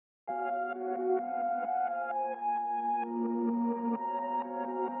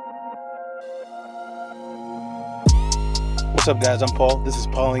What's up, guys? I'm Paul. This is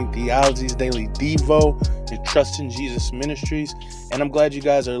Pauline Theology's Daily Devo and Trust in Jesus Ministries. And I'm glad you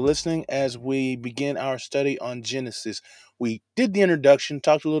guys are listening as we begin our study on Genesis. We did the introduction,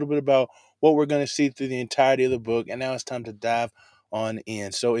 talked a little bit about what we're going to see through the entirety of the book, and now it's time to dive on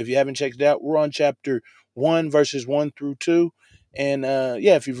in. So if you haven't checked it out, we're on chapter 1, verses 1 through 2. And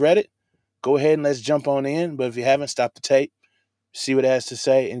if you've read it, go ahead and let's jump on in. But if you haven't, stop the tape, see what it has to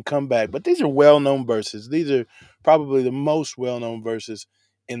say, and come back. But these are well-known verses. These are probably the most well-known verses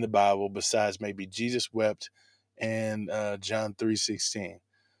in the Bible, besides maybe Jesus wept and John 3:16.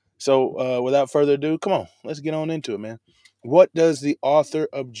 So without further ado, come on, let's get on into it, man. What does the author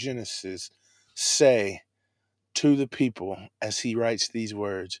of Genesis say to the people as he writes these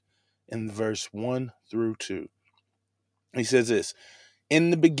words in verse 1 through 2? He says this: "In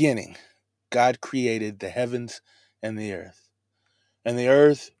the beginning, God created the heavens and the earth. And the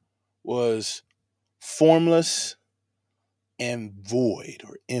earth was formless and void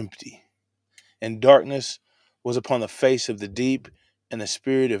or empty. And darkness was upon the face of the deep, and the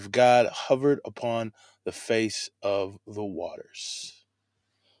Spirit of God hovered upon the face of the waters."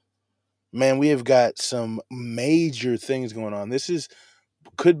 Man, we have got some major things going on.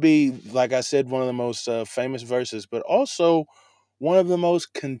 Could be, like I said, one of the most famous verses, but also one of the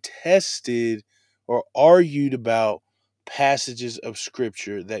most contested or argued about passages of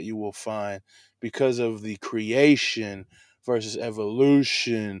scripture that you will find, because of the creation versus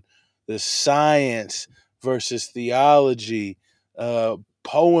evolution, the science versus theology,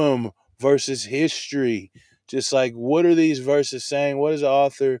 poem versus history. Just like, what are these verses saying? What is the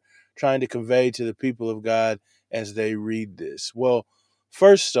author trying to convey to the people of God as they read this? Well,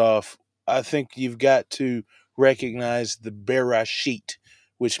 first off, I think you've got to recognize the Bereshit,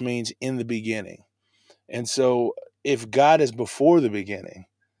 which means in the beginning. And so if God is before the beginning,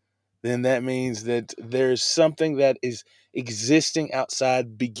 then that means that there's something that is existing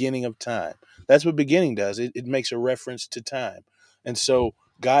outside beginning of time. That's what beginning does. It makes a reference to time. And so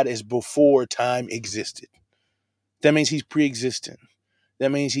God is before time existed. That means he's pre-existent.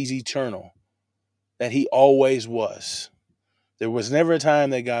 That means he's eternal, that he always was. There was never a time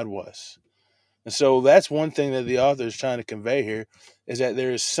that God was. And so that's one thing that the author is trying to convey here, is that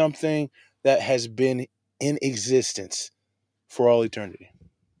there is something that has been in existence for all eternity.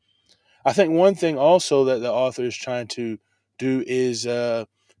 I think one thing also that the author is trying to do is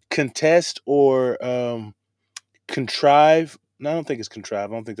contest or contrive. No, I don't think it's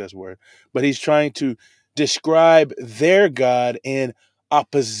contrive. I don't think that's a word. But he's trying to describe their God in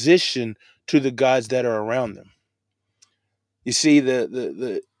opposition to the gods that are around them. You see,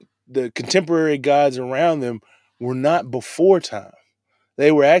 the contemporary gods around them were not before time.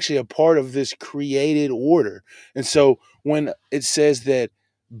 They were actually a part of this created order. And so when it says that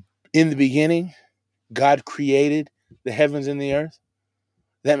in the beginning, God created the heavens and the earth,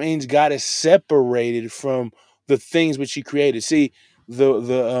 that means God is separated from the things which he created. See,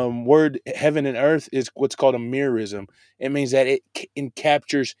 the word heaven and earth is what's called a merism. It means that it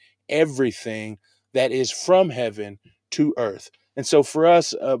captures everything that is from heaven to earth. And so for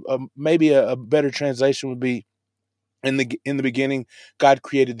us, maybe a better translation would be, in the beginning, God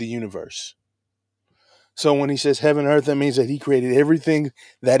created the universe. So when he says heaven and earth, that means that he created everything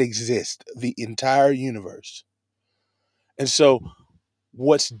that exists, the entire universe. And so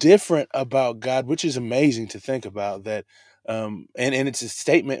what's different about God, which is amazing to think about, that and it's a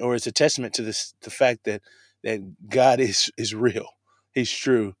statement, or it's a testament to the fact that God is real, he's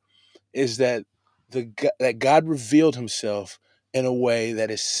true, is that that God revealed himself in a way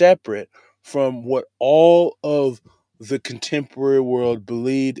that is separate from what all of the contemporary world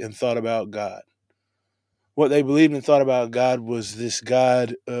believed and thought about God. What they believed and thought about God was this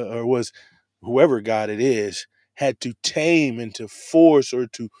God, or was whoever God it is, had to tame and to force or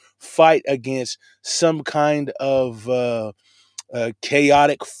to fight against some kind of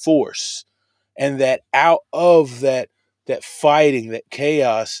chaotic force, and that out of that fighting, that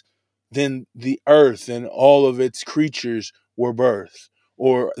chaos, then the earth and all of its creatures were birthed,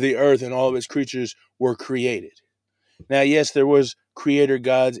 or the earth and all of its creatures were created. Now, yes, there was creator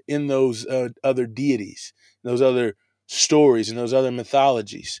gods in those other deities, those other stories, and those other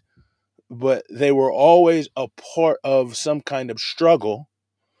mythologies, but they were always a part of some kind of struggle,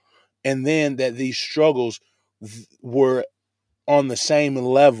 and then that these struggles were on the same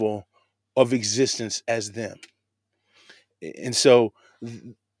level of existence as them. And so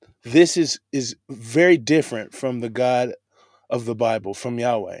this is very different from the God of the Bible, from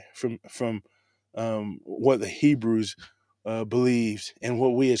Yahweh, from what the Hebrews believed, and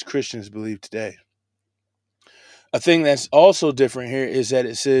what we as Christians believe today. A thing that's also different here is that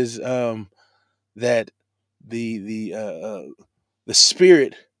it says that the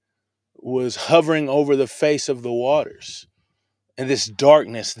Spirit was hovering over the face of the waters, and this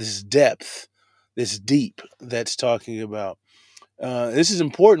darkness, this depth, this deep that's talking about. This is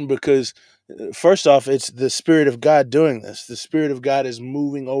important because, first off, it's the Spirit of God doing this. The Spirit of God is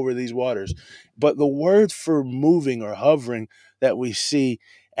moving over these waters. But the word for moving or hovering that we see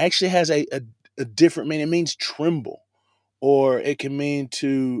actually has a different meaning. It means tremble, or it can mean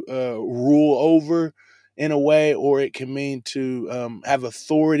to rule over in a way, or it can mean to have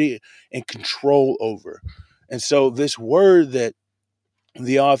authority and control over. And so, this word that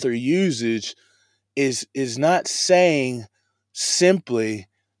the author uses is not saying simply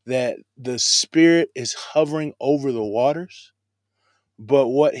that the Spirit is hovering over the waters, but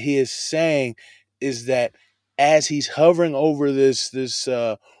what he is saying is that as he's hovering over this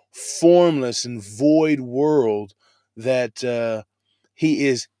formless and void world, that he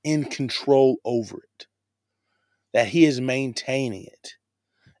is in control over it, that he is maintaining it,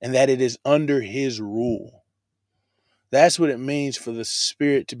 and that it is under his rule. That's what it means for the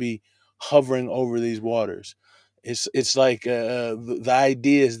Spirit to be hovering over these waters. It's like the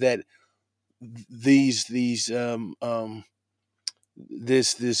idea is that these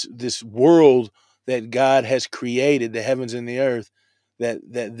this world that God has created, the heavens and the earth, that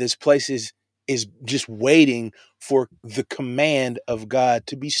this place is just waiting for the command of God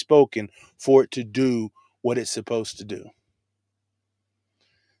to be spoken for it to do what it's supposed to do.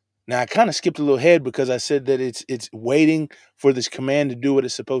 Now I kind of skipped a little ahead because I said that it's waiting for this command to do what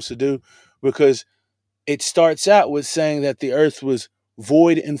it's supposed to do, because it starts out with saying that the earth was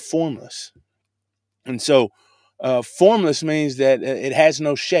void and formless. And so formless means that it has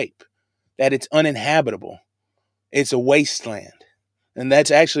no shape, that it's uninhabitable. It's a wasteland. And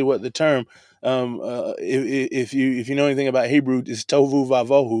that's actually what the term, if you know anything about Hebrew, is tohu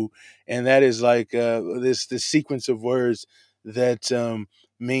vavohu, and that is like this sequence of words that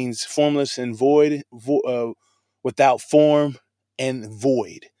means formless and void, without form and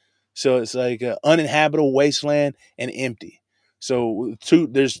void. So it's like uninhabitable wasteland and empty. So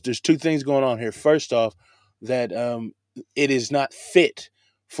there's two things going on here. First off, that it is not fit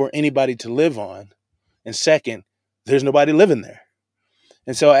for anybody to live on, and second, there's nobody living there.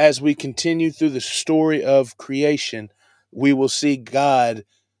 And so, as we continue through the story of creation, we will see God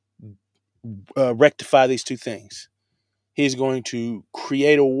rectify these two things. He's going to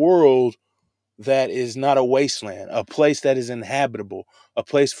create a world that is not a wasteland, a place that is inhabitable, a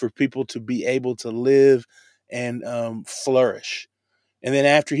place for people to be able to live and flourish. And then,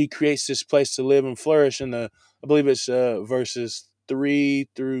 after he creates this place to live and flourish, in I believe it's verses 3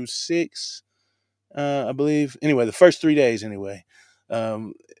 through 6, I believe. Anyway, the first 3 days, anyway,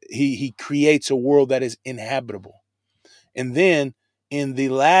 um, he creates a world that is inhabitable, and then in the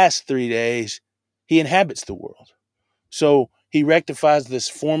last 3 days, he inhabits the world. So he rectifies this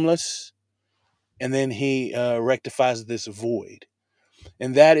formless, and then he rectifies this void,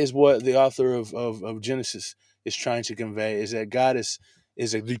 and that is what the author of Genesis is trying to convey: is that God is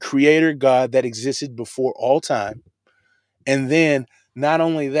the creator God that existed before all time, and then not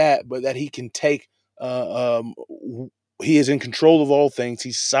only that, but that he can take he is in control of all things.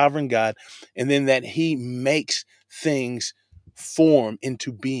 He's sovereign God, and then that he makes things form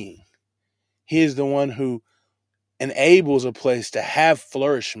into being. He is the one who enables a place to have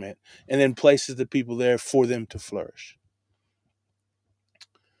flourishment, and then places the people there for them to flourish.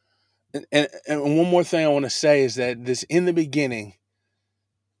 And one more thing I want to say is that this, in the beginning,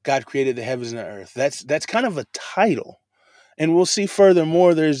 God created the heavens and the earth. That's kind of a title. And we'll see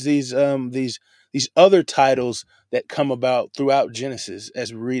furthermore, there's these other titles that come about throughout Genesis.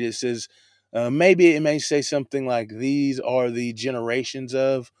 As we read, it says maybe it may say something like, "These are the generations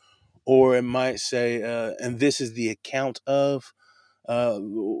of," or it might say, "And this is the account of."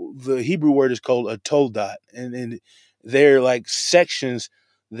 The Hebrew word is called a toldot, and they're like sections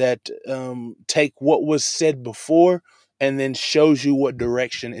that take what was said before and then shows you what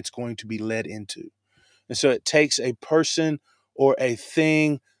direction it's going to be led into. And so it takes a person or a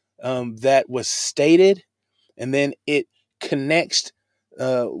thing that was stated, and then it connects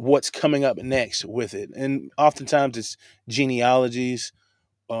what's coming up next with it. And oftentimes it's genealogies.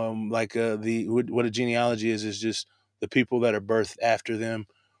 Like the what a genealogy is just the people that are birthed after them,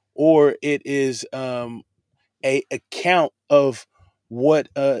 or it is a account of what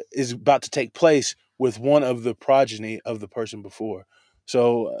is about to take place with one of the progeny of the person before.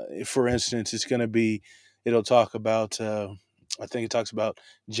 So, for instance, it'll talk about, I think it talks about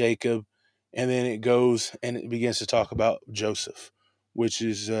Jacob, and then it goes and it begins to talk about Joseph, which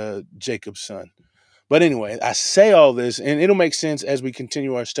is Jacob's son. But anyway, I say all this, and it'll make sense as we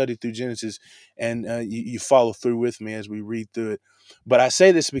continue our study through Genesis, and you follow through with me as we read through it. But I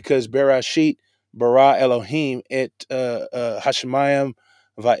say this because Berashit bara Elohim et Hashemayim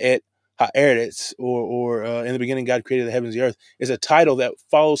va'et haaretz, or in the beginning God created the heavens and the earth, is a title that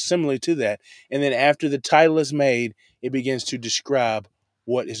follows similarly to that. And then after the title is made, it begins to describe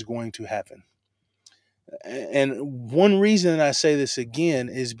what is going to happen. And one reason I say this again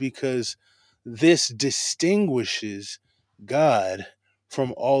is because this distinguishes God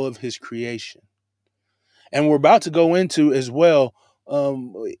from all of his creation. And we're about to go into as well,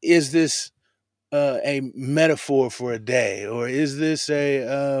 is this a metaphor for a day, or is this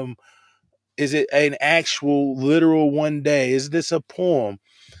is it an actual literal one day? Is this a poem?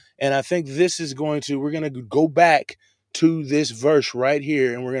 And I think we're going to go back to this verse right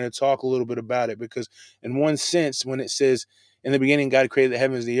here, and we're going to talk a little bit about it, because in one sense, when it says, in the beginning, God created the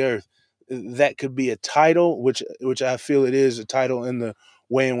heavens and the earth, that could be a title, which I feel it is a title in the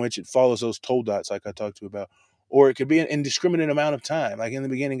way in which it follows those toe dots, like I talked to you about. Or it could be an indiscriminate amount of time. Like in the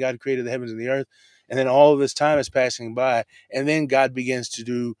beginning, God created the heavens and the earth, and then all of this time is passing by, and then God begins to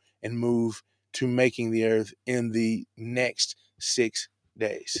do and move to making the earth in the next 6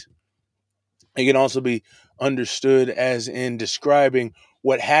 days. It can also be understood as in describing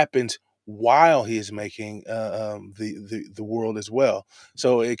what happens while he is making the world as well.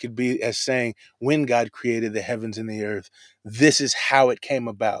 So it could be as saying, when God created the heavens and the earth, this is how it came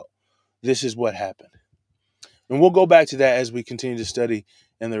about. This is what happened. And we'll go back to that as we continue to study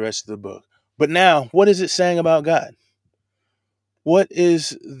in the rest of the book. But now, what is it saying about God? What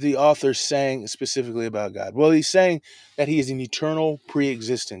is the author saying specifically about God? Well, he's saying that he is an eternal,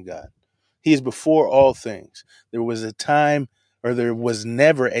 pre-existent God. He is before all things. There was a time, or there was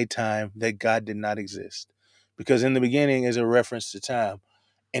never a time, that God did not exist. Because in the beginning is a reference to time,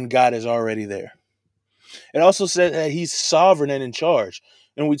 and God is already there. It also said that he's sovereign and in charge.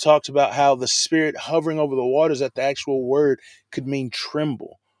 And we talked about how the spirit hovering over the waters, that the actual word could mean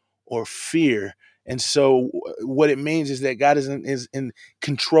tremble or fear. And so what it means is that God is in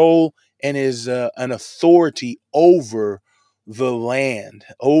control and is an authority over the land,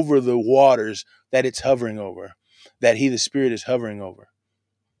 over the waters that it's hovering over, that he, the spirit, is hovering over.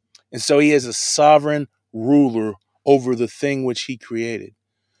 And so he is a sovereign ruler over the thing which he created.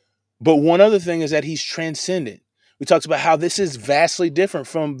 But one other thing is that he's transcendent. We talked about how this is vastly different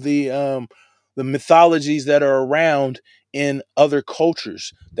from the mythologies that are around in other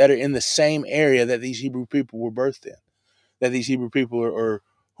cultures that are in the same area that these Hebrew people were birthed in, that these Hebrew people are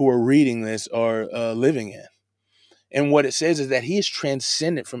who are reading this are living in. And what it says is that he is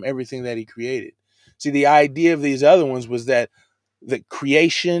transcendent from everything that he created. See, the idea of these other ones was that the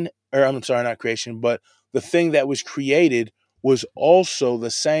creation, or I'm sorry, not creation, but the thing that was created was also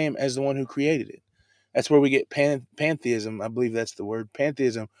the same as the one who created it. That's where we get pantheism. I believe that's the word,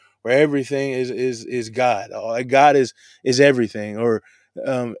 pantheism, where everything is God. God is everything, or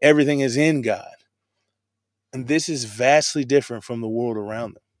everything is in God. And this is vastly different from the world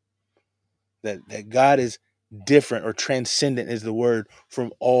around them. That God is different, or transcendent is the word,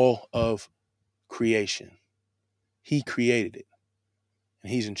 from all of creation. He created it,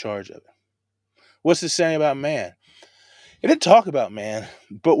 and he's in charge of it. What's this saying about man? It didn't talk about man,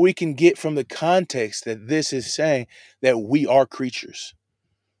 but we can get from the context that this is saying that we are creatures,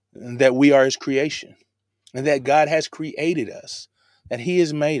 and that we are his creation, and that God has created us, that he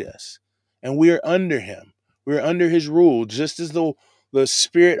has made us, and we are under him. We're under his rule, just as the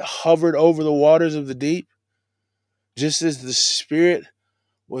spirit hovered over the waters of the deep, just as the spirit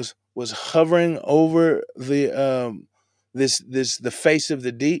was hovering over the face of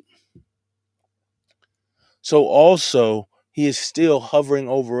the deep. So also he is still hovering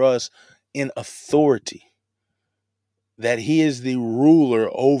over us in authority, that he is the ruler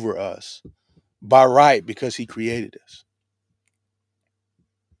over us by right, because he created us.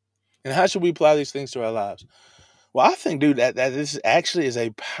 And how should we apply these things to our lives? Well, I think, dude, that this actually is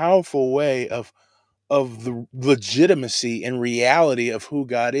a powerful way of the legitimacy and reality of who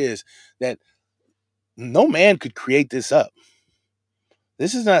God is, that no man could create this up.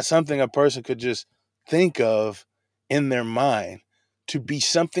 This is not something a person could just think of in their mind, to be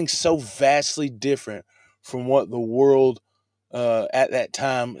something so vastly different from what the world at that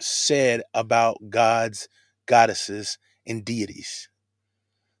time said about gods, goddesses, and deities.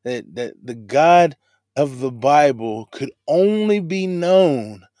 That the God of the Bible could only be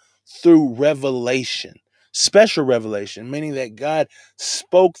known through revelation, special revelation, meaning that God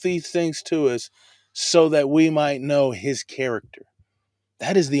spoke these things to us so that we might know his character.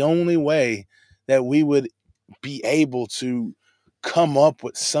 That is the only way that we would be able to come up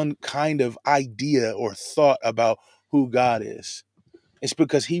with some kind of idea or thought about who God is. It's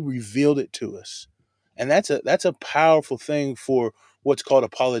because he revealed it to us. And that's a powerful thing for what's called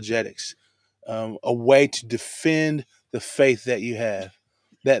apologetics, a way to defend the faith that you have.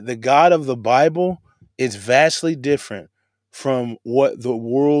 That the God of the Bible is vastly different from what the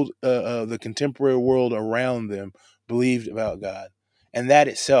world, the contemporary world around them believed about God. And that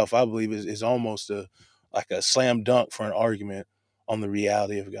itself, I believe, is almost like a slam dunk for an argument on the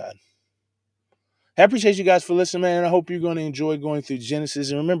reality of God. I appreciate you guys for listening, man. And I hope you're going to enjoy going through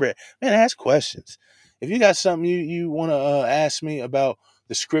Genesis. And remember, man, ask questions. If you got something you want to ask me about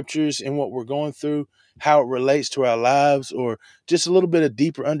the scriptures and what we're going through, how it relates to our lives, or just a little bit of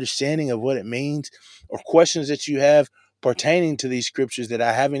deeper understanding of what it means, or questions that you have pertaining to these scriptures that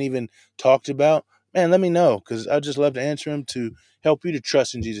I haven't even talked about, man, let me know, because I'd just love to answer them to help you to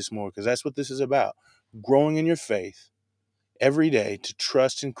trust in Jesus more, because that's what this is about. Growing in your faith every day to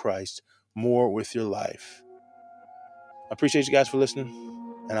trust in Christ more with your life. I appreciate you guys for listening,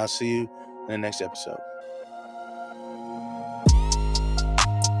 and I'll see you in the next episode.